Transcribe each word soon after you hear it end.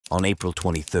On April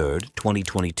 23,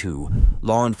 2022,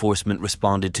 law enforcement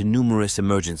responded to numerous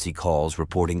emergency calls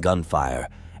reporting gunfire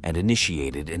and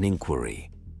initiated an inquiry.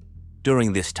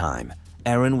 During this time,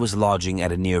 Aaron was lodging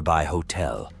at a nearby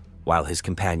hotel, while his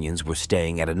companions were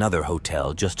staying at another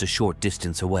hotel just a short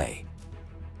distance away.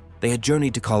 They had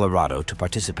journeyed to Colorado to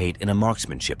participate in a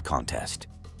marksmanship contest.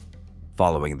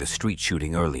 Following the street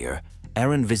shooting earlier,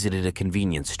 Aaron visited a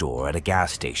convenience store at a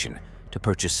gas station to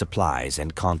purchase supplies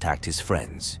and contact his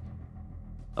friends.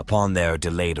 Upon their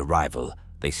delayed arrival,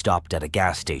 they stopped at a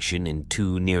gas station in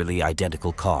two nearly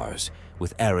identical cars,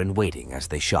 with Aaron waiting as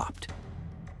they shopped.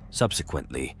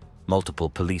 Subsequently, multiple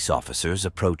police officers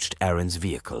approached Aaron's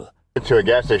vehicle. Went to a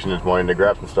gas station this morning to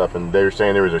grab some stuff, and they were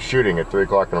saying there was a shooting at 3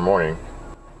 o'clock in the morning.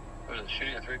 There was a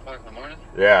shooting at 3 o'clock in the morning?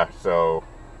 Yeah, so,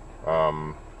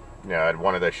 yeah, at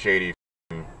one of the shady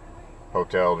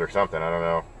hotels or something, I don't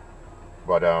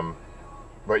know.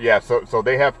 But yeah, so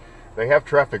they have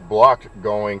traffic blocked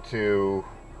going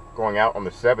out on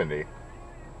the 70.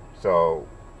 So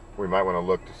we might want to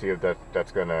look to see if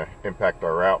that's going to impact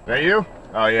our route. Is that you?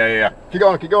 Oh yeah. Keep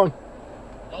going.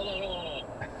 No.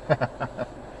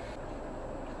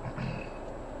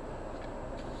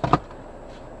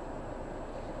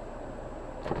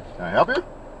 Can I help you?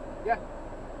 Yeah.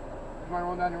 You mind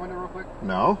rolling down your window real quick?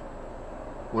 No.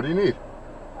 What do you need?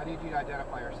 I need you to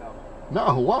identify yourself.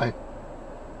 No, why?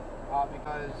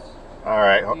 Because all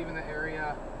right. you're leaving the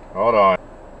area. Hold on.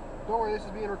 Don't worry, this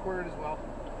is being recorded as well.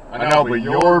 I know, but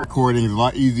your recording is a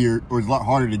lot easier, or is a lot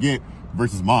harder to get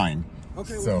versus mine.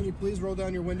 Okay, well, so. can you please roll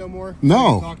down your window more? No. So I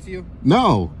can talk to you?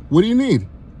 No. What do you need?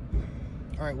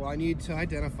 All right, well, I need to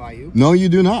identify you. No, you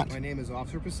do not. My name is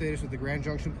Officer Posadas with the Grand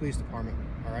Junction Police Department,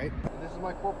 all right? And this is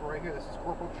my corporal right here. This is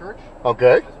Corporal Church.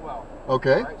 Okay. As well.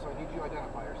 Okay. All right, so I need you to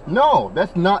identify yourself. No,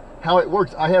 that's not how it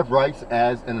works. I have rights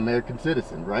as an American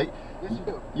citizen, right? Yes, you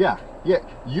do. Yeah.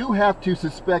 You have to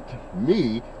suspect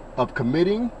me of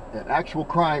committing an actual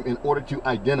crime in order to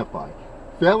identify.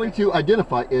 Failing to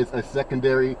identify is a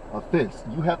secondary offense.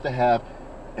 You have to have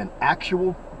an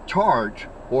actual charge,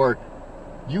 or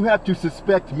you have to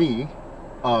suspect me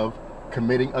of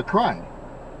committing a crime.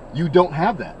 You don't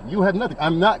have that. You have nothing.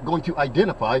 I'm not going to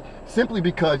identify simply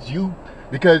because you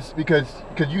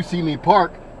see me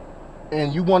park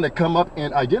and you want to come up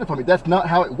and identify me. That's not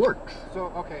how it works. So,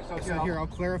 okay, so here, I'll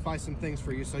clarify some things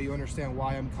for you so you understand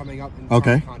why I'm coming up and okay.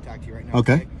 trying to contact you right now.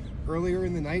 Okay. Earlier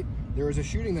in the night, there was a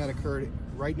shooting that occurred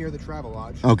right near the Travel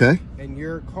Lodge. Okay. And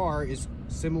your car is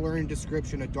similar in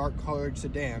description, a dark-colored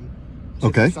sedan to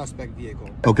okay. the suspect vehicle.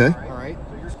 Okay. All right.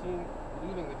 So you're seen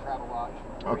leaving the Travel Lodge.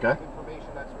 Okay. Information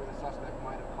that's where the suspect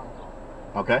might have come from.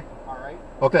 Okay. All right.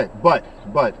 Okay, but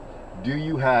do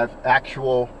you have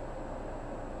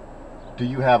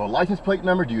a license plate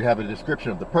number? Do you have a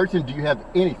description of the person? Do you have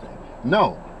anything?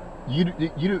 No. You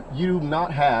do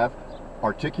not have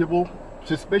articulable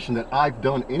suspicion that I've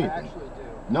done anything. I actually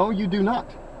do. No, you do not.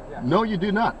 Yeah. No, you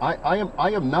do not. I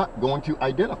am not going to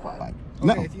identify. Okay,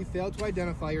 no. If you fail to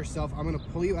identify yourself, I'm going to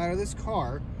pull you out of this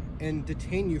car and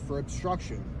detain you for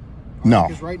obstruction. No.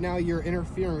 Because right now you're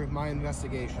interfering with my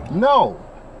investigation. No.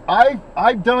 You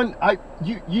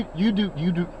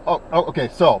do. Oh, okay.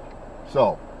 So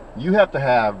you have to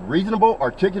have reasonable,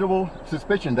 articulable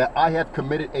suspicion that I have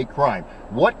committed a crime.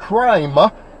 What crime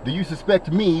do you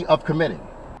suspect me of committing?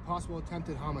 Possible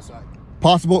attempted homicide.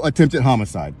 Possible attempted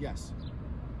homicide. Yes.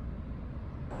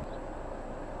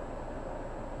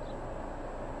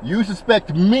 You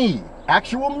suspect me,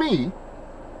 actual me,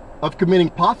 of committing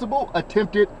possible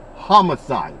attempted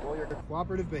homicide. Well, your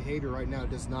cooperative behavior right now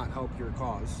does not help your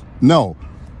cause. No.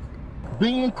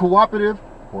 Being cooperative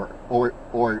or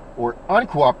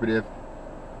uncooperative,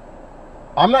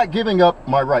 I'm not giving up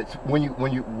my rights. When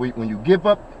you give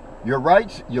up your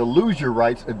rights, you'll lose your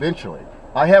rights eventually.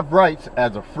 I have rights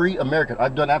as a free American.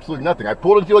 I've done absolutely nothing. I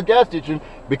pulled into a gas station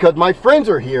because my friends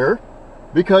are here,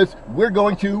 because we're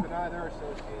going to...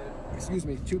 Excuse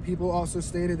me, 2 people also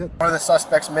stated that one of the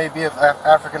suspects may be of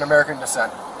African American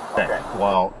descent. Okay.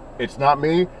 Well, it's not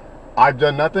me. I've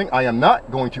done nothing. I am not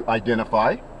going to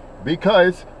identify,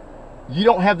 because you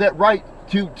don't have that right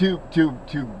to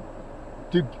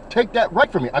take that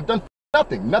right from me. I've done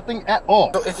nothing at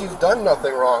all. So if you've done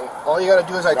nothing wrong, all you got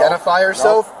to do is identify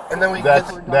yourself, and then we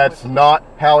can... That's not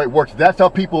how it works. That's how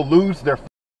people lose their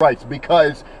rights,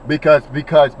 because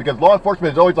law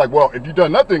enforcement is always like, well, if you've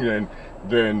done nothing,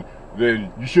 then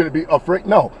you shouldn't be afraid.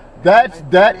 No,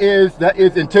 that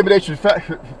is intimidation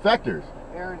factors.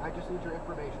 Aaron, I just need your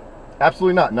information.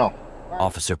 Absolutely not. No.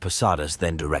 Officer Posadas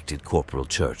then directed Corporal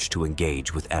Church to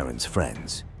engage with Aaron's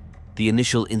friends. The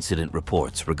initial incident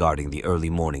reports regarding the early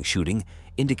morning shooting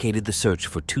indicated the search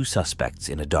for 2 suspects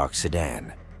in a dark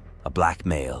sedan. a black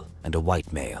male and a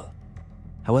white male.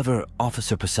 However,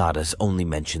 Officer Posadas only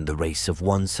mentioned the race of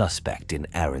one suspect in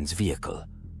Aaron's vehicle.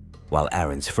 While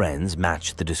Aaron's friends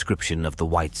matched the description of the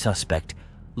white suspect,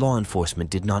 law enforcement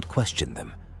did not question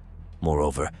them.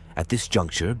 Moreover, at this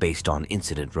juncture, based on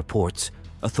incident reports,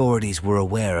 authorities were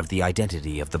aware of the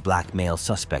identity of the black male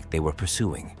suspect they were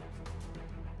pursuing.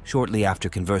 Shortly after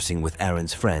conversing with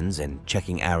Aaron's friends and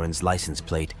checking Aaron's license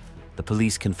plate, the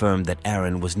police confirmed that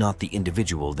Aaron was not the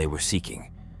individual they were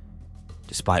seeking.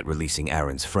 Despite releasing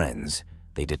Aaron's friends,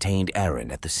 they detained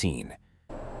Aaron at the scene.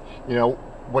 You know,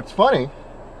 what's funny,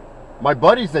 my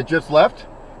buddies that just left,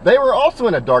 they were also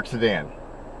in a dark sedan.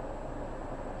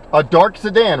 A dark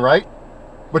sedan, right?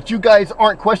 But you guys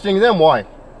aren't questioning them. Why?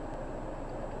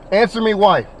 Answer me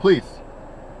why, please.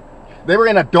 They were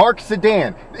in a dark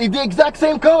sedan. The exact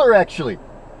same color, actually.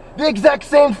 The exact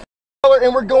same color,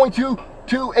 and we're going to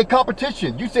a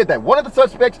competition. You said that one of the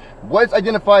suspects was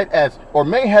identified as, or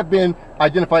may have been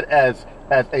identified as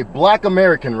a black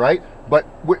American, right? But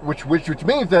which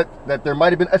means that there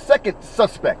might have been a second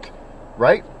suspect,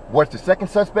 right? Was the second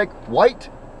suspect white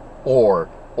or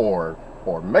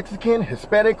Mexican,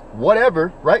 Hispanic,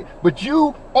 whatever, right? But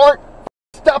you aren't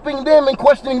stopping them and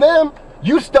questioning them.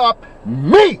 You stop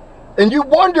me, and you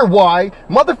wonder why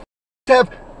motherfuckers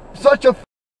have such a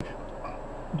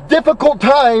difficult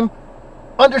time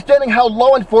understanding how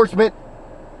law enforcement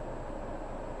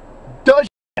does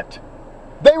shit.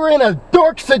 They were in a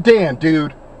dark sedan,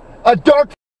 dude. A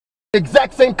dark,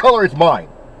 exact same color as mine.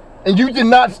 And you did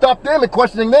not stop them and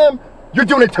questioning them. You're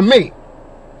doing it to me.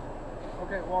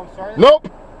 Okay, well, I'm sorry.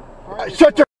 Nope.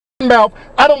 Shut your mouth.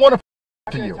 I don't want to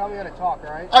to you. Tell me how to talk,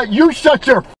 all right? You shut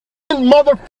your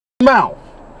mother mouth.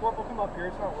 Corporal, come up here.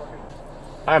 It's not working.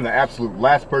 I'm the absolute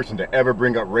last person to ever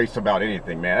bring up race about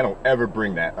anything, man. I don't ever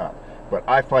bring that up. But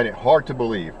I find it hard to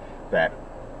believe that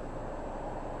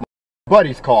my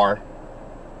buddy's car,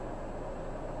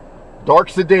 dark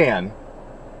sedan,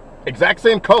 exact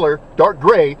same color, dark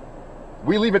gray,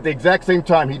 we leave at the exact same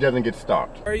time, he doesn't get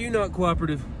stopped. Are you not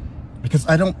cooperative? Because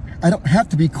I don't have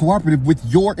to be cooperative with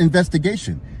your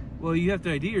investigation. Well, you have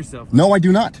to ID yourself. No, I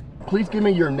do not. Please give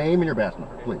me your name and your badge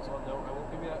number, please. Well, no, I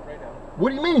won't give you that right now. What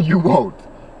do you mean you won't?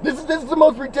 This is the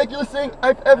most ridiculous thing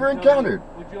I've ever encountered.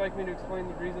 Would you like me to explain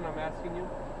the reason I'm asking you?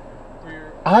 For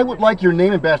your... I would like your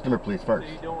name and badge number, please, first.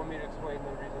 So you don't want me to explain the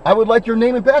reason? I would like your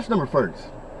name and badge number first.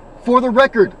 For the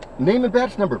record, name and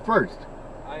badge number first.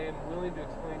 I am willing to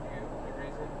explain to you the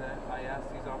reason that I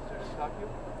asked these officers to stop you.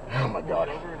 Oh my God.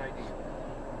 Over an ID.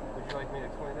 Would you like me to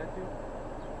explain that to you?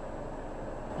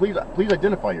 Please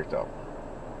identify yourself.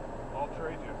 I'll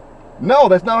trade you. No,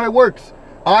 that's not how it works.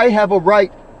 I have a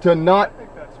right to not... I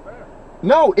think that's fair.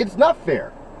 No, it's not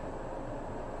fair.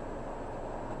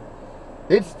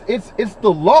 It's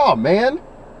the law, man.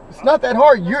 It's not that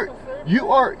hard. You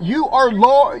are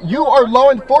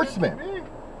law enforcement.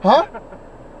 Huh?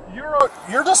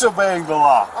 You're disobeying the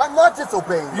law. I'm not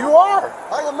disobeying the law. You are.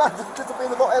 I am not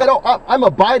disobeying the law. I'm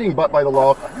abiding by the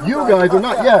law. You guys are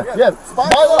not. Yeah.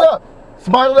 Smile it up.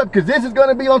 Smile it up, because this is going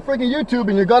to be on freaking YouTube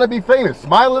and you're going to be famous.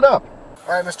 Smile it up.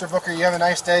 All right, Mr. Booker, you have a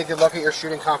nice day. Good luck at your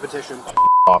shooting competition.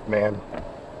 Off, man.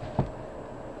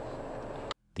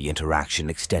 The interaction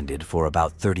extended for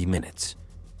about 30 minutes.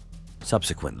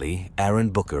 Subsequently,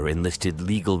 Aaron Booker enlisted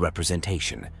legal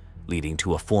representation, leading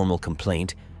to a formal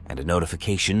complaint and a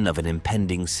notification of an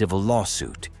impending civil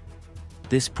lawsuit.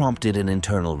 This prompted an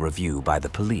internal review by the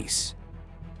police.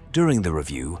 During the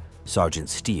review, Sergeant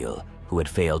Steele, who had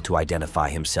failed to identify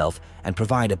himself and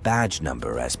provide a badge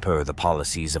number as per the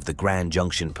policies of the Grand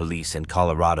Junction Police and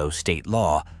Colorado state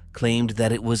law, claimed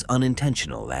that it was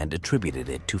unintentional and attributed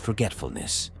it to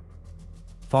forgetfulness.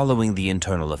 Following the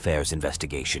internal affairs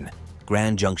investigation,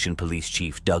 Grand Junction Police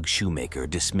Chief Doug Shoemaker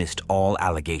dismissed all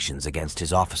allegations against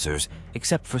his officers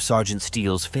except for Sergeant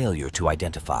Steele's failure to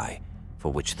identify,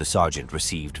 for which the sergeant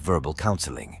received verbal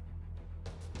counseling.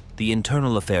 The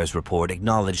internal affairs report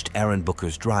acknowledged Aaron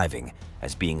Booker's driving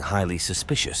as being highly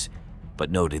suspicious,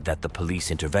 but noted that the police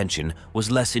intervention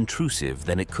was less intrusive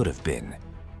than it could have been.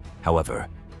 However,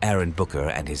 Aaron Booker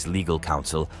and his legal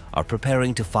counsel are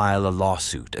preparing to file a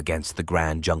lawsuit against the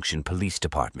Grand Junction Police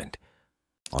Department.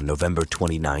 On November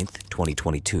 29,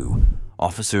 2022,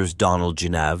 officers Donald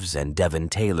Geneves and Devin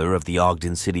Taylor of the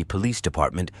Ogden City Police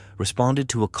Department responded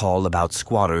to a call about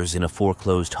squatters in a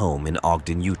foreclosed home in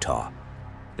Ogden, Utah.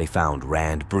 They found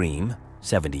Rand Bream,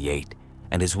 78,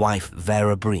 and his wife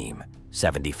Vera Bream,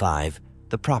 75,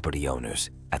 the property owners,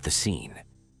 at the scene.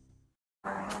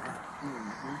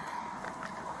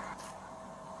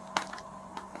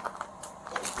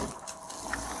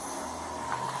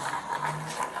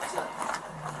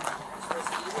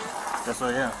 That's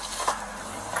what I am.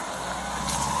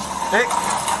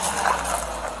 Hey!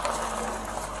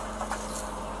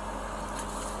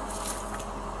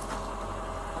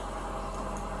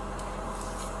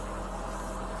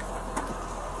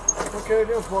 What can I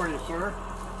do for you, sir?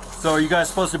 So are you guys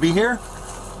supposed to be here?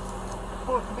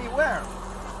 Supposed to be where?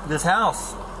 This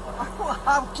house.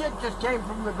 Our kid just came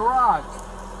from the garage.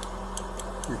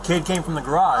 Your kid came from the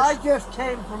garage. I just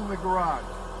came from the garage.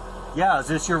 Yeah, is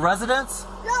this your residence?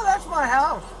 Yeah, that's my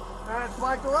house. And it's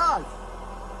my garage.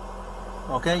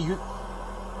 Okay,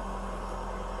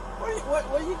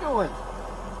 What are you doing?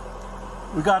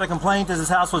 we got a complaint that this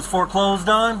house was foreclosed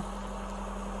on.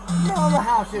 No, the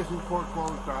house isn't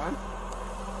foreclosed on.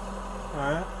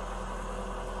 Alright.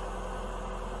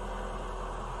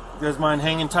 You guys mind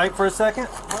hanging tight for a second?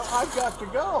 Well, I've got to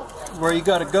go. Where you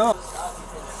gotta go?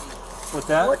 What's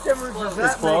that? What difference does that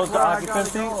It's closed make to where I gotta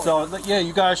occupancy. go? So yeah,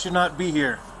 you guys should not be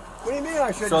here. What do you mean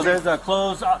I shouldn't So be? there's a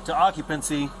closed to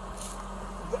occupancy.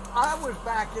 I was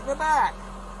back in the back.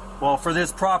 Well, for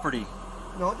this property,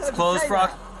 No, it doesn't closed say for.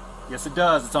 that. Yes, it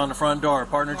does. It's on the front door.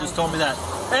 Partner just told me that.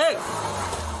 Hey,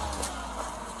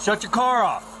 shut your car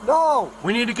off. No!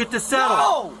 We need to get this settled.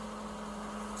 No!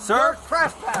 Sir? You're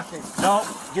trespassing. No,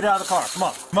 get out of the car. Come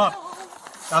on, come on.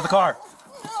 Out of the car.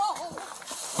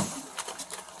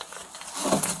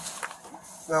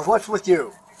 Now, what's with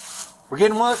you? We're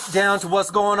getting down to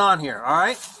what's going on here, all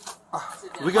right?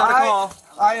 We got a call.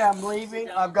 I am leaving.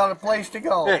 I've got a place to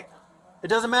go. Hey, it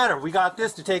doesn't matter. We got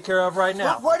this to take care of right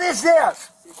now. What is this?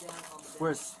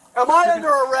 Where's? Am I under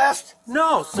arrest?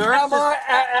 No, sir. Am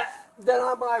I? Then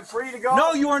am I free to go?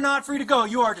 No, you are not free to go.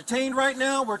 You are detained right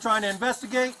now. We're trying to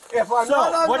investigate. If I'm So,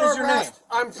 not under what is your arrest,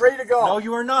 name? I'm free to go. No,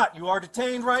 you are not. You are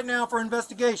detained right now for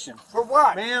investigation. For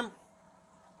what? Ma'am,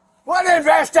 What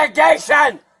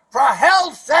investigation? For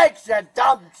hell's sakes, you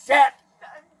dumb shit!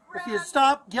 if you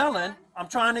stop yelling, I'm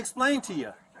trying to explain to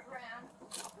you.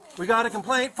 We got a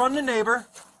complaint from the neighbor.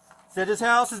 Said his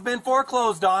house has been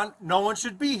foreclosed on. No one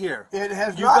should be here. It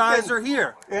has You not guys been. are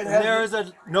here. It And has- there is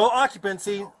a no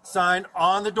occupancy sign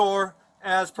on the door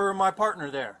as per my partner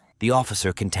there. The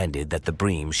officer contended that the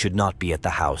Breams should not be at the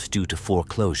house due to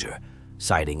foreclosure,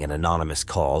 citing an anonymous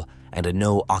call and a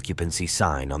no occupancy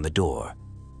sign on the door.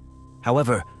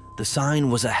 However, the sign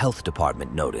was a health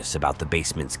department notice about the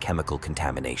basement's chemical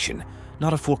contamination,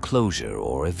 not a foreclosure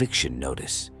or eviction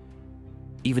notice.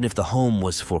 Even if the home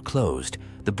was foreclosed,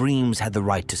 the Breams had the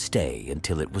right to stay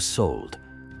until it was sold.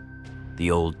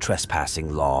 The old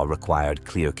trespassing law required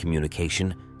clear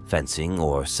communication, fencing,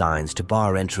 or signs to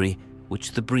bar entry,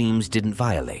 which the Breams didn't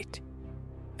violate.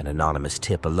 An anonymous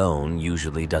tip alone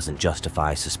usually doesn't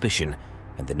justify suspicion,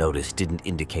 and the notice didn't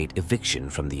indicate eviction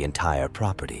from the entire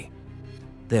property.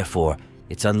 Therefore,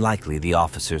 it's unlikely the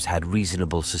officers had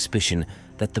reasonable suspicion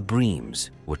that the Breams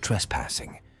were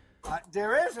trespassing.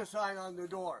 There is a sign on the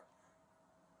door.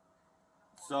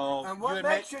 So And you what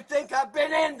admit makes you think I've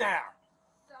been in there?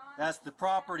 that's the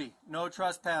property. No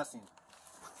trespassing.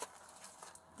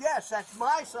 Yes, that's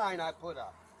my sign I put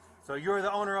up. So you're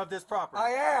the owner of this property. I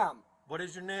am. What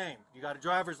is your name? You got a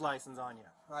driver's license on you.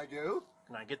 I do.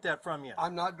 Can I get that from you?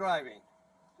 I'm not driving.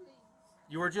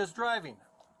 You were just driving.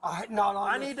 Not on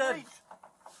I the need to- street.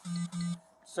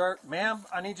 Sir, ma'am,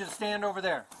 I need you to stand over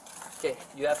there. Okay,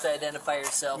 you have to identify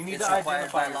yourself. You need It's to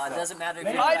required by identify law. It yourself. doesn't matter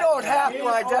if you're I don't black, have to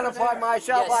identify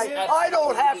myself. Yes, I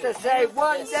don't have you to do. say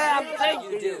one Yes, damn you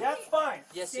thing. do. That's fine.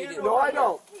 Yes, you do. No, I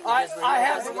don't. I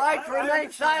have the right to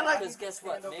remain silent. Because guess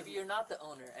what? Maybe you're not the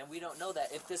owner, and we don't know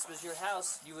that. If this was your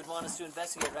house, you would want us to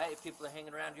investigate, right? If people are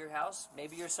hanging around your house,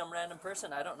 maybe you're some random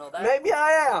person. I don't know that. Maybe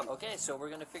I am. Okay, so we're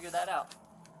going to figure that out.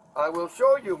 I will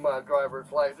show you my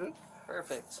driver's license.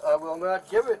 Perfect. I will not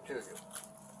give it to you.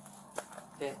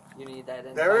 Okay, you need to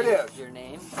identify There it is. your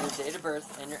name, your date of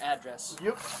birth, and your address.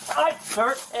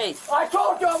 Sir, Hey, I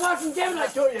told you I wasn't giving it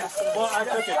to you. well, I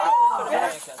took it. put him in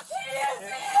handcuffs.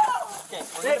 Okay,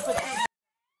 we're going to put you.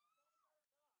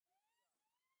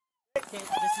 Okay,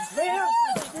 this is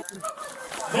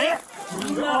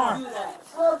do not do that.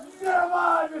 Oh, come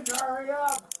on, just hurry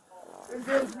up.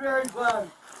 This is very fun.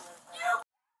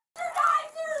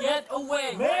 Get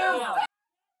away right now.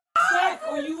 Back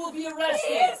or you will be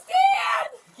arrested.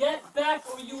 Get back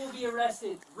or you will be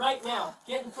arrested. Right now.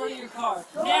 Get in front of your car.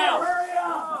 Now. Hurry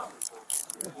up.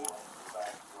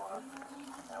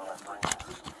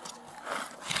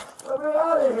 Let me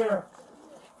out of here.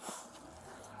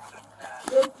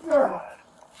 Good girl.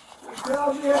 You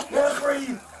tell me I can't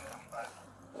breathe.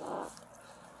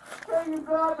 Hey, you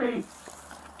got me.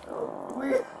 Will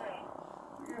you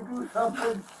do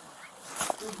something?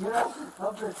 Will you help me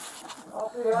something?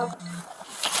 Help me up.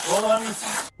 Hold on.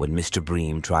 When Mr.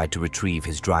 Bream tried to retrieve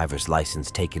his driver's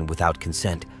license taken without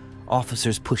consent,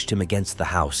 officers pushed him against the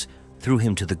house, threw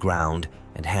him to the ground,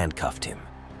 and handcuffed him.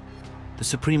 The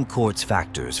Supreme Court's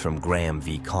factors from Graham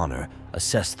v. Connor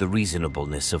assessed the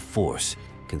reasonableness of force,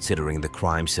 considering the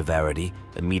crime severity,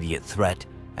 immediate threat,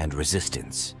 and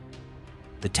resistance.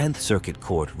 The 10th Circuit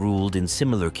Court ruled in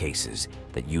similar cases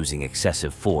that using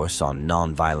excessive force on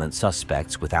non-violent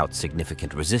suspects without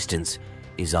significant resistance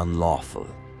is unlawful.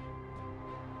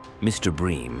 Mr.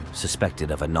 Bream,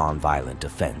 suspected of a non-violent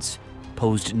offense,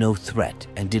 posed no threat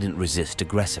and didn't resist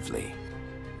aggressively.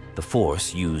 The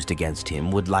force used against him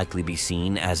would likely be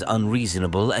seen as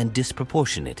unreasonable and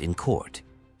disproportionate in court.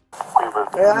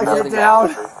 Yeah, get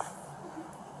down.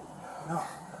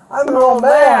 I'm an old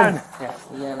man. Yeah,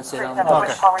 you haven't sit on the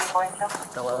Okay.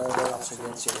 the officer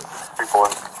against you.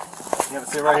 You have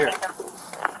to sit right here.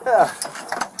 Yeah.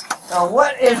 Now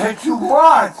what is it you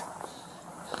want?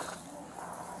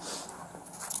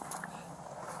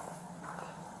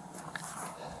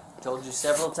 Told you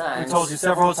several We times. told you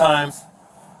several times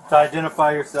to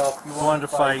identify yourself. You wanted to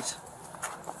fight.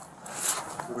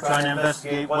 We're trying to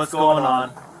investigate what's going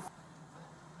on.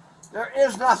 There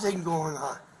is nothing going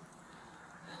on.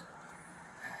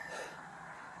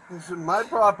 This is my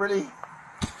property.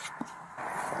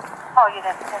 Oh, you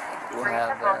didn't. We'll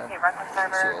have Record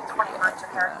driver, 21st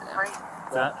and Harrison Street.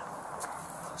 That?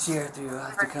 She had to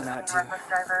come out too. Record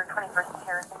driver, 21st and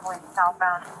Harrison going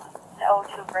southbound.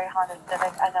 02 gray Honda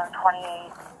Civic, unknown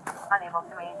 28. Unable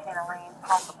to maintain a lane.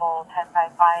 Possible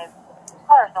 1055.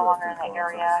 Car is no longer in the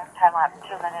area. Time lapse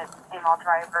 2 minutes. Female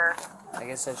driver. I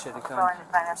guess I should have come. Going to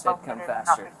sign up. Said come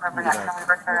faster.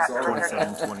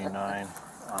 2729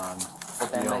 on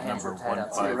Then my OPL hands number were tied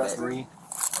up, so you're 153.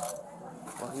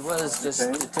 Well, he was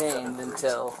just detained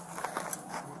until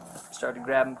started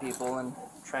grabbing people and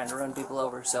trying to run people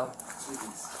over. So.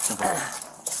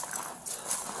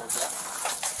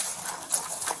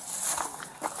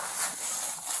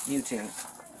 You too.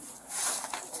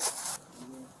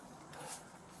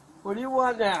 What do you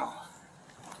want now?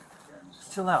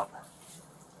 Chill out.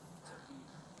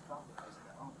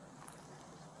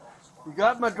 You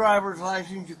got my driver's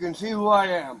license. You can see who I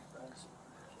am.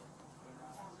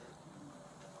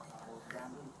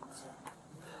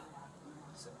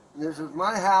 This is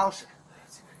my house.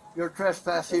 You're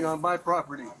trespassing on my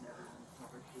property.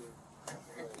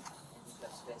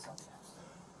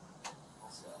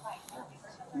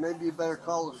 Maybe you better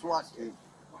call the SWAT team.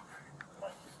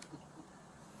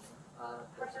 I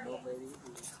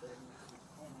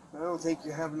don't think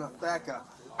you have enough backup.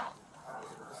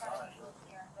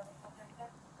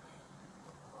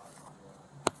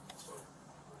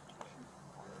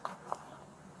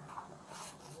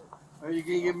 Are you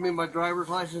going to give me my driver's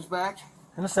license back?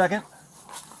 In a second.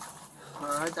 All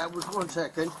right, that was 1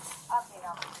 second.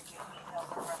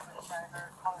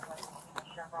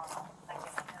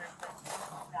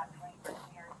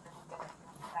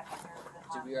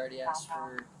 Did we already ask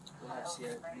for? We'll have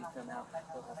CRP come out.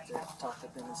 We'll have to talk to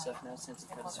him and stuff now since he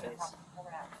cut his face.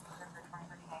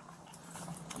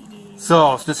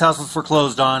 So, if this house was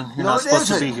foreclosed on, you're No, not it supposed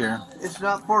to isn't. be here. It's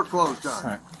not foreclosed on. All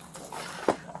right.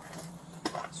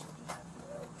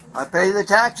 I pay the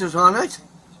taxes on it,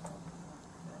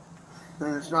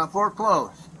 and it's not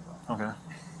foreclosed. Okay.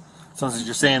 So, since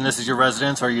you're saying this is your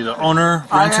residence, are you the owner,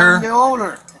 I renter? am the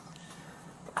owner.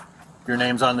 Your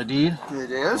name's on the deed?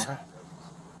 It is. Okay.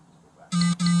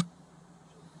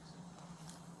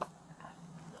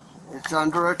 It's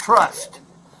under a trust,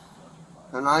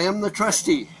 and I am the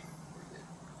trustee.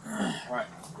 All right,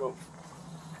 go.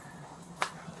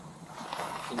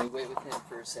 Can you wait with him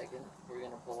for a second? We're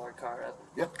gonna pull our car up.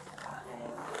 Yep.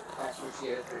 And ask for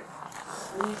CRP.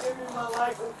 Can you give me my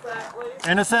license back, please?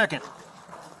 In a second.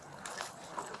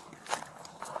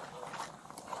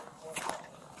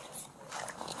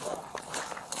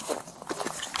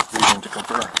 Reason to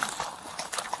confer.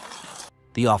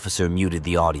 The officer muted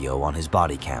the audio on his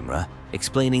body camera,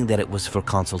 explaining that it was for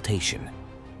consultation.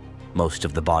 Most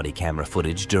of the body camera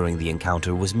footage during the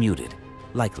encounter was muted,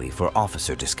 likely for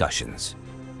officer discussions.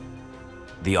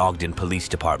 The Ogden Police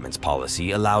Department's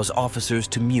policy allows officers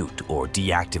to mute or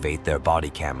deactivate their body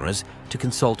cameras to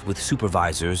consult with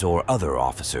supervisors or other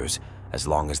officers, as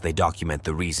long as they document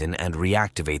the reason and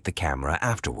reactivate the camera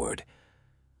afterward.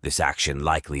 This action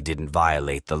likely didn't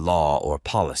violate the law or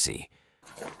policy.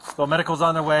 So medical's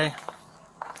on their way.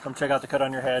 Come check out the cut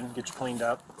on your head and get you cleaned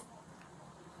up.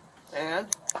 And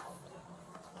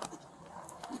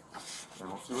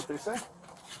we'll see what they say.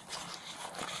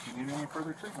 Do you need any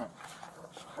further treatment?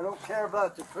 I don't care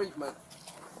about the treatment.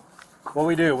 What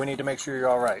we do, we need to make sure you're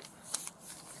all right.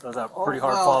 That was a pretty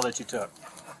hard well. fall that you took.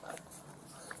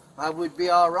 I would be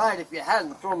all right if you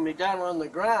hadn't thrown me down on the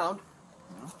ground.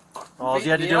 All you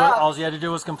had to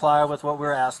do was comply with what we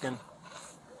were asking.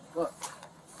 Look,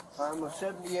 I'm a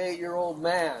 78-year-old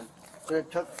man.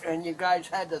 And you guys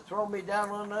had to throw me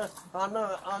down on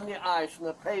the ice and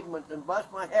the pavement and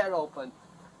bust my head open.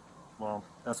 Well,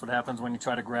 that's what happens when you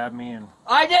try to grab me and...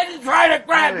 I didn't try to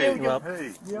grab you!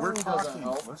 Hey, we're talking.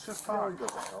 Let's just talk.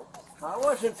 Doesn't help. I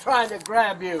wasn't trying to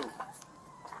grab you.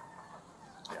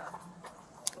 Yeah.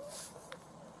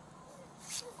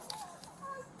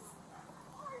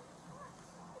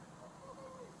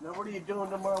 Now what are you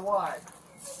doing to my wife?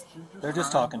 They're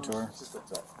just talking to her.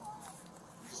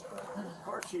 Of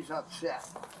course she's upset.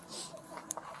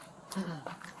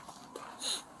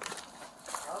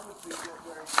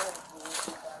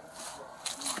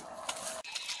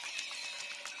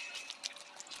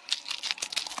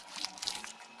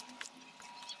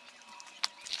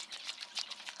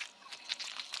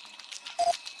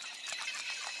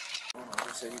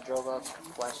 So you drove up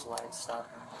Westline, stopped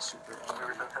Super. And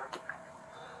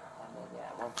then, yeah,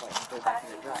 at one point you go back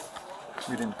to the drive.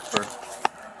 We didn't prefer.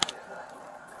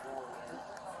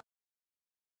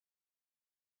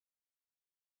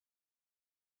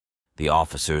 The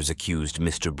officers accused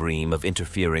Mr. Bream of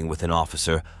interfering with an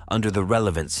officer under the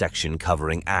relevant section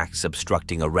covering acts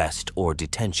obstructing arrest or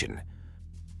detention.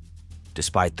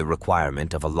 Despite the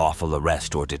requirement of a lawful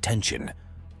arrest or detention,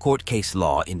 court case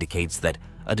law indicates that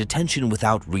a detention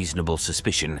without reasonable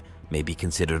suspicion may be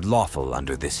considered lawful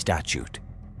under this statute.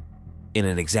 In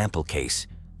an example case,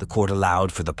 the court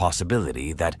allowed for the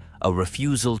possibility that a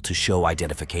refusal to show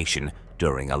identification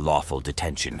during a lawful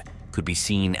detention could be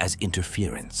seen as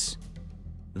interference.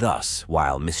 Thus,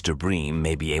 while Mr. Bream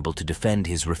may be able to defend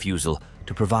his refusal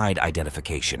to provide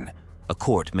identification, a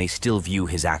court may still view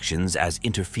his actions as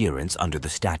interference under the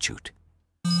statute.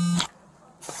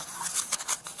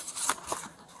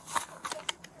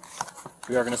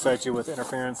 We are going to cite you with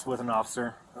interference with an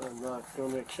officer. I'm not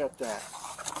going to accept that.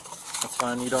 That's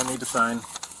fine. You don't need to sign.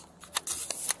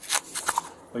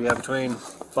 What do you have between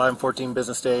 5 and 14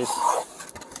 business days?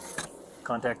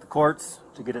 Contact the courts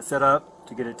to get it set up,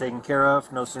 to get it taken care of.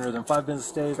 No sooner than 5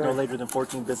 business days, no later than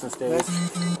 14 business days.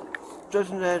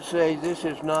 Doesn't that say this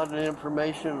is not an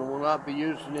information and will not be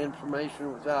used in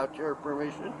information without your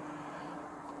permission?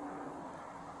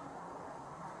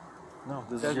 No,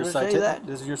 this Doesn't is your it say that?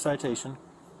 This is your citation.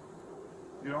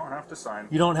 You don't have to sign.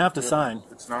 You don't have to sign.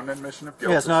 It's not an admission of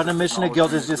guilt. Yeah, it's not an admission of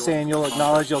guilt. It's just saying you'll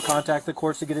acknowledge, you'll contact the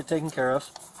courts to get it taken care of.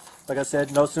 Like I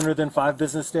said, no sooner than 5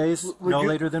 business days, no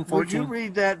later than 14. Would you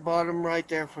read that bottom right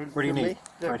there for me? What do you need?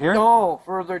 There. Right here? No,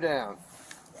 further down.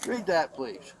 Read that,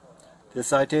 please. This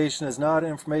citation is not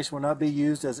information, will not be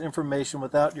used as information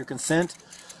without your consent.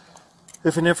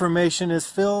 If an information is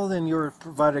filled and you're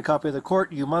provided a copy of the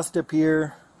court, you must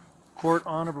appear court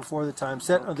on or before the time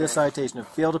set of this citation. If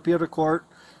you fail to appear to court,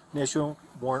 an issue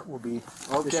warrant will be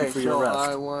issued for your arrest.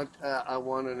 I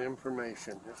want an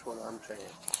information. That's what I'm saying.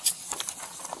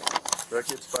 That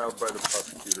gets filed by the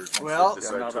prosecutors. Well, this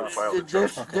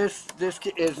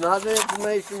is not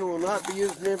information. Will not be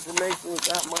used in information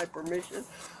without my permission.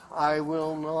 I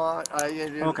will not.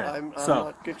 Okay. I'm so,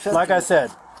 not accepting like I it.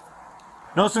 said,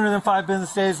 no sooner than 5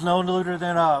 business days, no later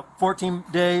than 14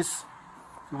 days.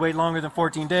 If you wait longer than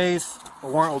 14 days, a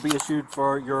warrant will be issued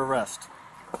for your arrest.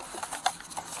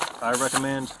 I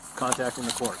recommend contacting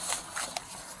the court.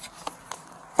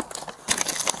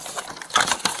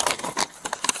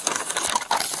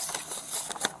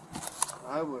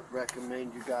 I would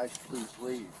recommend you guys please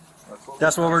leave.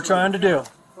 That's what we're trying to do.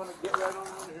 Get right on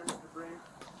over here, Mr. Breen.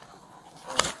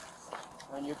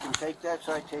 And you can take that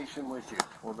citation with you.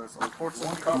 Well, there's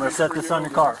unfortunately I'm going to set this on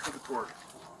your car.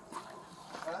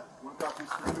 One copy's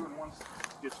for you and one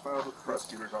gets filed with the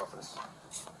prosecutor's office.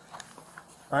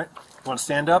 All right. You want to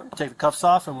stand up, take the cuffs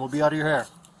off, and we'll be out of your hair.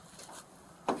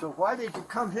 So why did you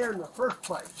come here in the first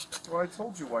place? Well, I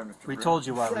told you why, Mr. We Breen. told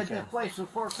you why You we said came. this place is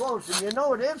foreclosed, and you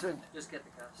know it isn't. Just get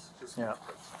the cuffs. Yeah.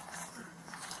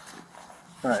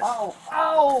 All right. Ow!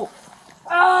 Ow!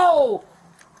 Ow!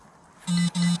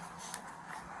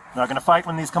 Not going to fight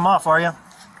when these come off, are you?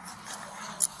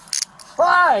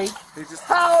 Fight?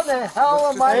 How the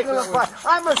hell am I going to fight?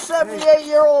 I'm a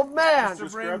 78-year-old man.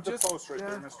 Just grab the post right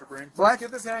there, Mr. Breen. What?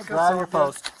 Get this handcuffs Grab off. your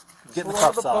post. Get the Pull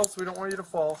out cuffs off. post. We don't want you to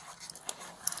fall.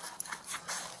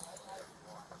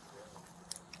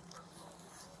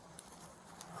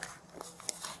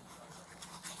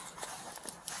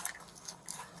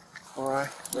 All right.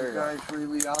 You guys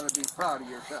really ought to be proud of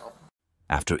yourself.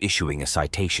 After issuing a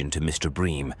citation to Mr.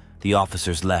 Bream, the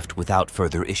officers left without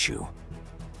further issue.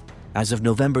 As of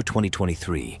November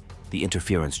 2023, the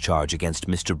interference charge against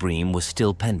Mr. Bream was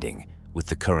still pending, with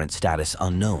the current status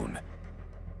unknown.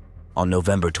 On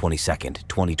November 22,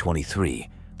 2023,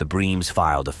 the Breams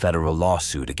filed a federal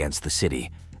lawsuit against the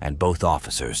city and both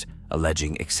officers,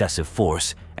 alleging excessive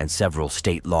force and several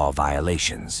state law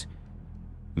violations.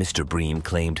 Mr. Bream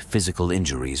claimed physical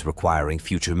injuries requiring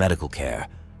future medical care,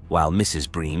 while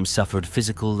Mrs. Bream suffered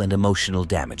physical and emotional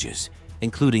damages,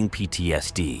 including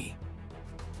PTSD.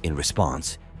 In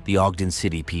response, the Ogden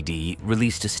City PD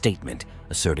released a statement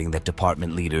asserting that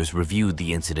department leaders reviewed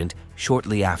the incident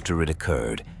shortly after it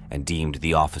occurred and deemed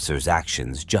the officers'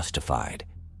 actions justified.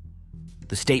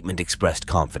 The statement expressed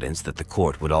confidence that the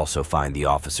court would also find the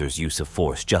officers' use of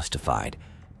force justified,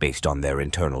 based on their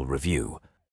internal review.